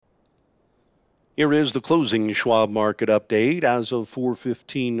Here is the closing Schwab market update as of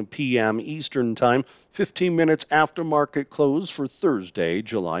 4:15 p.m. Eastern Time, 15 minutes after market close for Thursday,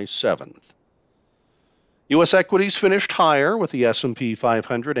 July 7th. U.S. equities finished higher with the S&P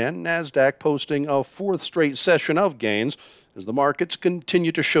 500 and Nasdaq posting a fourth straight session of gains as the markets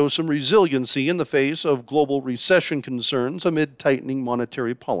continue to show some resiliency in the face of global recession concerns amid tightening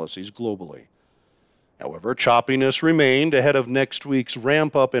monetary policies globally. However, choppiness remained ahead of next week's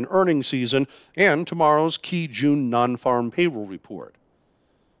ramp up in earnings season and tomorrow's key June non-farm payroll report.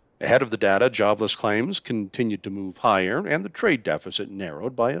 Ahead of the data, jobless claims continued to move higher and the trade deficit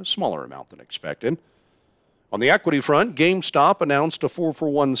narrowed by a smaller amount than expected. On the equity front, GameStop announced a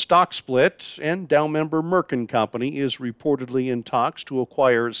 4-for-1 stock split, and Dow member Merck & Company is reportedly in talks to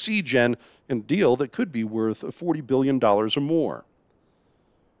acquire Seagen in a deal that could be worth $40 billion or more.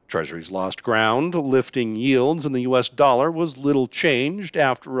 Treasuries lost ground, lifting yields, and the U.S. dollar was little changed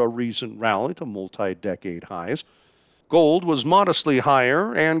after a recent rally to multi-decade highs. Gold was modestly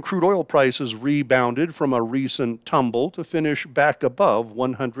higher, and crude oil prices rebounded from a recent tumble to finish back above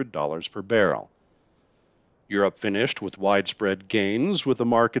 $100 per barrel. Europe finished with widespread gains, with the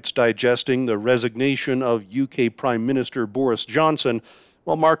markets digesting the resignation of UK Prime Minister Boris Johnson,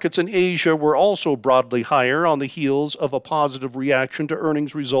 while markets in Asia were also broadly higher on the heels of a positive reaction to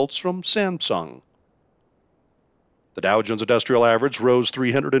earnings results from Samsung. The Dow Jones Industrial Average rose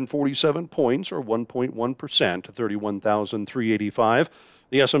 347 points, or 1.1%, to 31,385.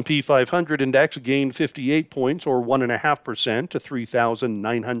 The S&P 500 index gained 58 points, or 1.5%, to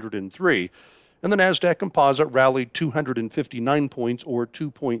 3,903. And the Nasdaq Composite rallied 259 points, or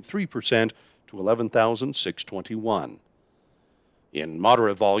 2.3%, to 11,621. In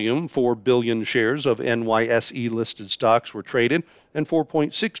moderate volume, 4 billion shares of NYSE-listed stocks were traded, and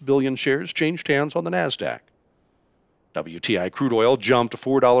 4.6 billion shares changed hands on the Nasdaq. WTI crude oil jumped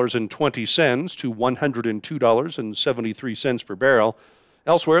 $4.20 to $102.73 per barrel.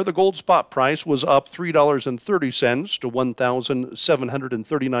 Elsewhere, the gold spot price was up $3.30 to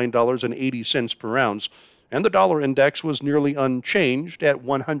 $1,739.80 per ounce, and the dollar index was nearly unchanged at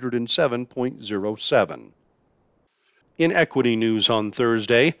 107.07. In equity news on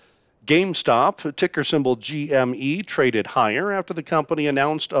Thursday, GameStop, ticker symbol GME, traded higher after the company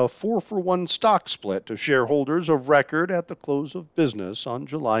announced a 4-for-1 stock split to shareholders of record at the close of business on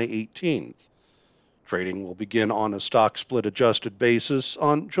July 18th. Trading will begin on a stock split adjusted basis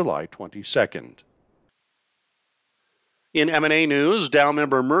on July 22nd. In M&A news, Dow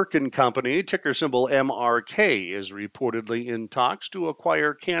member Merck & Company, ticker symbol MRK, is reportedly in talks to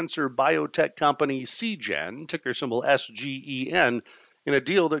acquire cancer biotech company Seagen, ticker symbol SGEN, in a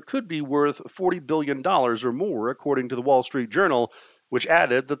deal that could be worth $40 billion or more, according to the Wall Street Journal, which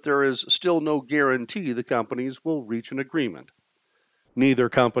added that there is still no guarantee the companies will reach an agreement. Neither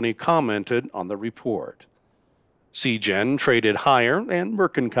company commented on the report. Seagen traded higher, and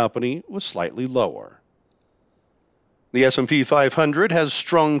Merck & Company was slightly lower. The S&P 500 has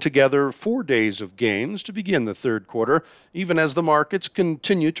strung together 4 days of gains to begin the third quarter, even as the markets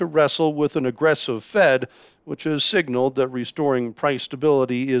continue to wrestle with an aggressive Fed, which has signaled that restoring price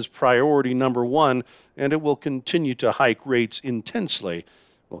stability is priority number one, and it will continue to hike rates intensely,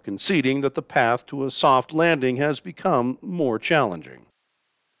 while conceding that the path to a soft landing has become more challenging.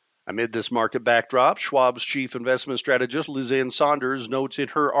 Amid this market backdrop, Schwab's chief investment strategist, Lizanne Saunders, notes in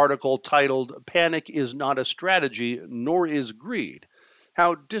her article titled "Panic is Not a Strategy, Nor is Greed,"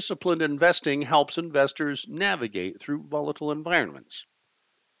 how disciplined investing helps investors navigate through volatile environments.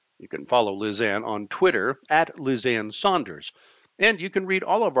 You can follow Lizanne on Twitter at Lizanne Saunders, and you can read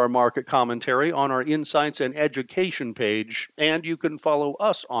all of our market commentary on our Insights and Education page, and you can follow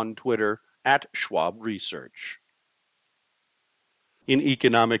us on Twitter at Schwab Research. In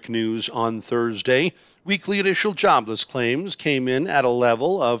economic news on Thursday, weekly initial jobless claims came in at a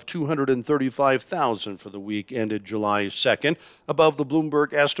level of 235,000 for the week ended July 2nd, above the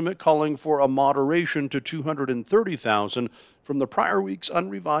Bloomberg estimate calling for a moderation to 230,000 from the prior week's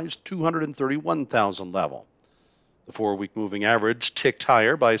unrevised 231,000 level. The 4-week moving average ticked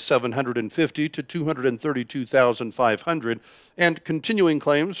higher by 750 to 232,500, and continuing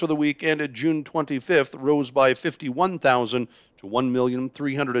claims for the week ended June 25th rose by 51,000 to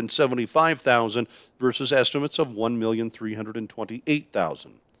 1,375,000 versus estimates of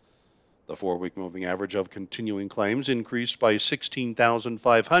 1,328,000. The 4-week moving average of continuing claims increased by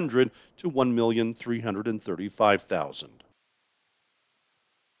 16,500 to 1,335,000.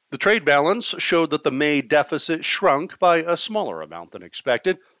 The trade balance showed that the May deficit shrunk by a smaller amount than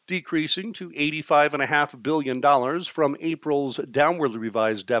expected, decreasing to $85.5 billion from April's downwardly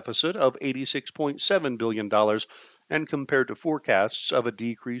revised deficit of $86.7 billion, and compared to forecasts of a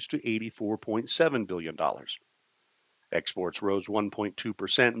decrease to $84.7 billion. Exports rose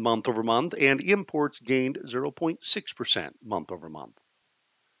 1.2% month over month, and imports gained 0.6% month over month.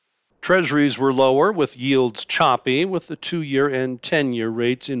 Treasuries were lower, with yields choppy, with the 2-year and 10-year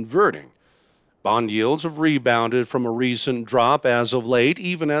rates inverting. Bond yields have rebounded from a recent drop as of late,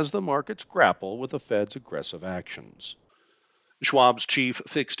 even as the markets grapple with the Fed's aggressive actions. Schwab's chief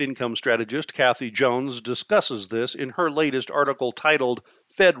fixed income strategist, Kathy Jones, discusses this in her latest article titled,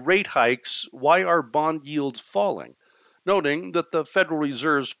 Fed Rate Hikes, Why Are Bond Yields Falling?, noting that the Federal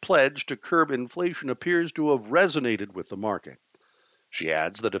Reserve's pledge to curb inflation appears to have resonated with the market. She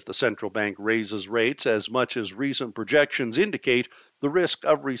adds that if the central bank raises rates as much as recent projections indicate, the risk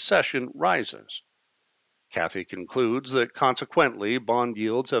of recession rises. Kathy concludes that consequently, bond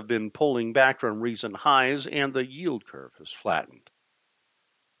yields have been pulling back from recent highs and the yield curve has flattened.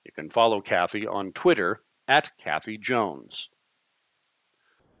 You can follow Kathy on Twitter at Kathy Jones.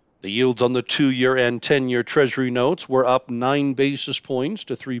 The yields on the 2-year and 10-year Treasury notes were up 9 basis points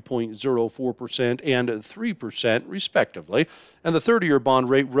to 3.04% and 3%, respectively, and the 30-year bond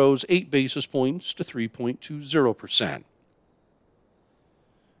rate rose 8 basis points to 3.20%.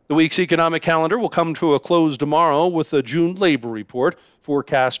 The week's economic calendar will come to a close tomorrow with the June labor report,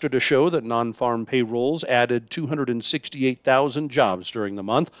 forecasted to show that non-farm payrolls added 268,000 jobs during the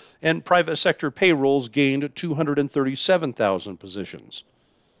month, and private sector payrolls gained 237,000 positions.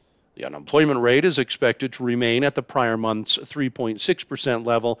 The unemployment rate is expected to remain at the prior month's 3.6%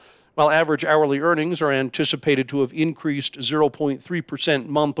 level, while average hourly earnings are anticipated to have increased 0.3%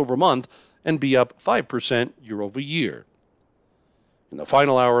 month over month and be up 5% year over year. In the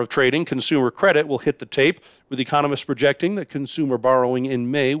final hour of trading, consumer credit will hit the tape, with economists projecting that consumer borrowing in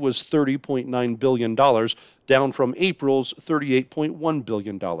May was $30.9 billion, down from April's $38.1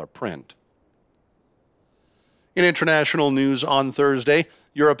 billion print. In international news on Thursday,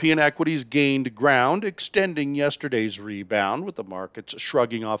 European equities gained ground, extending yesterday's rebound, with the markets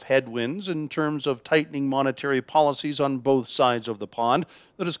shrugging off headwinds in terms of tightening monetary policies on both sides of the pond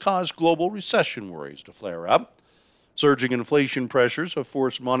that has caused global recession worries to flare up. Surging inflation pressures have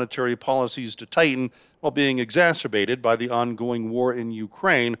forced monetary policies to tighten, while being exacerbated by the ongoing war in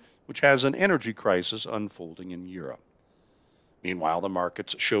Ukraine, which has an energy crisis unfolding in Europe. Meanwhile, the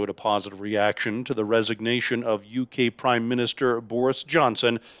markets showed a positive reaction to the resignation of UK Prime Minister Boris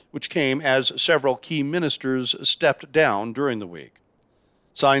Johnson, which came as several key ministers stepped down during the week.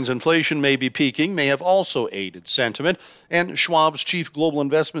 Signs inflation may be peaking may have also aided sentiment, and Schwab's chief global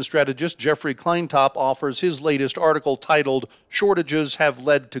investment strategist Jeffrey Kleintop offers his latest article titled Shortages Have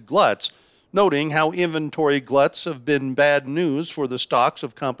Led to Gluts, noting how inventory gluts have been bad news for the stocks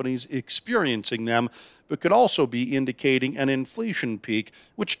of companies experiencing them, but could also be indicating an inflation peak,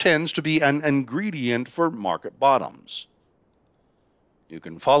 which tends to be an ingredient for market bottoms. You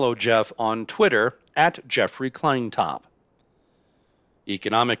can follow Jeff on Twitter at Jeffrey Kleintop.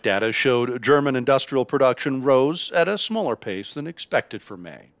 Economic data showed German industrial production rose at a smaller pace than expected for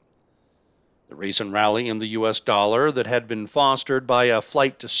May. The recent rally in the U.S. dollar that had been fostered by a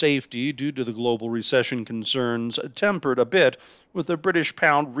flight to safety due to the global recession concerns tempered a bit, with the British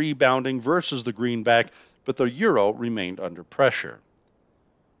pound rebounding versus the greenback, but the euro remained under pressure.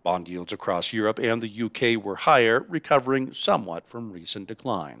 Bond yields across Europe and the UK were higher, recovering somewhat from recent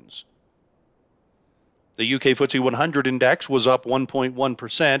declines. The UK FTSE 100 index was up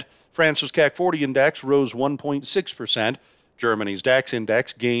 1.1%, France's CAC 40 index rose 1.6%, Germany's DAX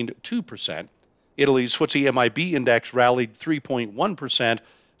index gained 2%, Italy's FTSE MIB index rallied 3.1%,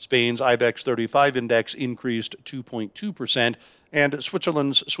 Spain's IBEX 35 index increased 2.2%, and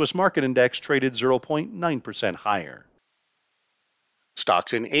Switzerland's Swiss market index traded 0.9% higher.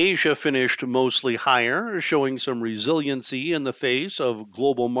 Stocks in Asia finished mostly higher, showing some resiliency in the face of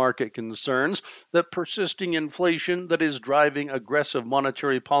global market concerns that persisting inflation that is driving aggressive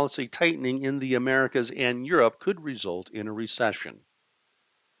monetary policy tightening in the Americas and Europe could result in a recession.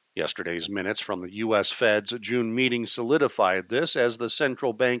 Yesterday's minutes from the U.S. Fed's June meeting solidified this, as the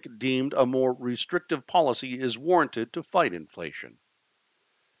central bank deemed a more restrictive policy is warranted to fight inflation.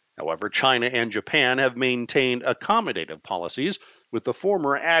 However, China and Japan have maintained accommodative policies, with the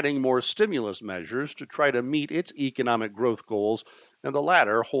former adding more stimulus measures to try to meet its economic growth goals, and the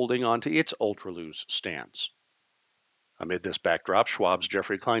latter holding on to its ultra-loose stance. Amid this backdrop, Schwab's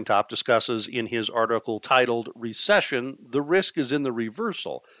Jeffrey Kleintop discusses in his article titled Recession, the Risk is in the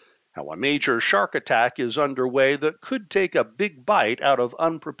Reversal, how a major shark attack is underway that could take a big bite out of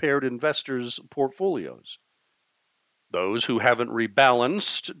unprepared investors' portfolios. Those who haven't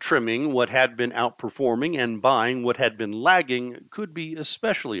rebalanced, trimming what had been outperforming and buying what had been lagging, could be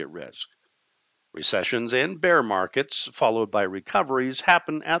especially at risk. Recessions and bear markets, followed by recoveries,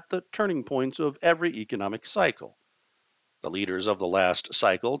 happen at the turning points of every economic cycle. The leaders of the last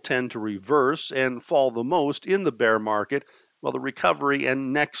cycle tend to reverse and fall the most in the bear market, while the recovery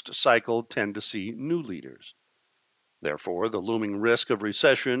and next cycle tend to see new leaders. Therefore, the looming risk of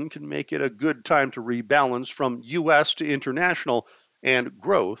recession can make it a good time to rebalance from U.S. to international and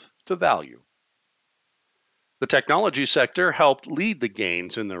growth to value. The technology sector helped lead the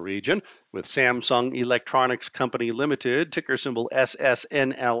gains in the region, with Samsung Electronics Company Limited, ticker symbol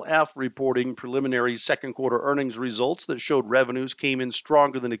SSNLF, reporting preliminary second quarter earnings results that showed revenues came in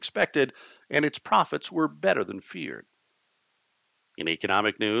stronger than expected and its profits were better than feared. In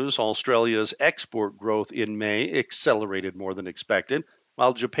economic news, Australia's export growth in May accelerated more than expected,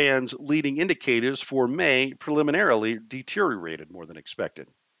 while Japan's leading indicators for May preliminarily deteriorated more than expected.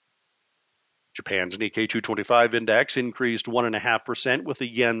 Japan's Nikkei 225 index increased 1.5%, with the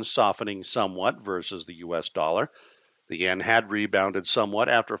yen softening somewhat versus the US dollar. The yen had rebounded somewhat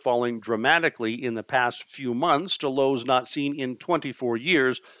after falling dramatically in the past few months to lows not seen in 24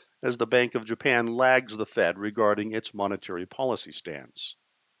 years, as the Bank of Japan lags the Fed regarding its monetary policy stance.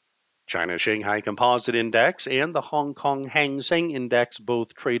 China's Shanghai Composite Index and the Hong Kong Hang Seng Index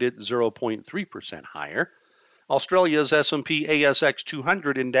both traded 0.3% higher. Australia's S&P ASX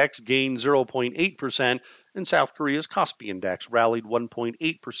 200 index gained 0.8%, and South Korea's Kospi index rallied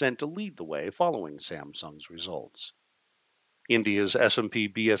 1.8% to lead the way following Samsung's results. India's S&P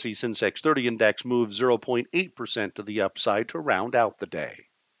BSE Sensex 30 index moved 0.8% to the upside to round out the day.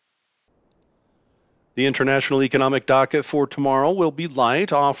 The international economic docket for tomorrow will be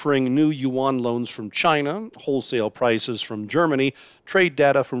light, offering new yuan loans from China, wholesale prices from Germany, trade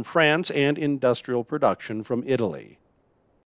data from France, and industrial production from Italy.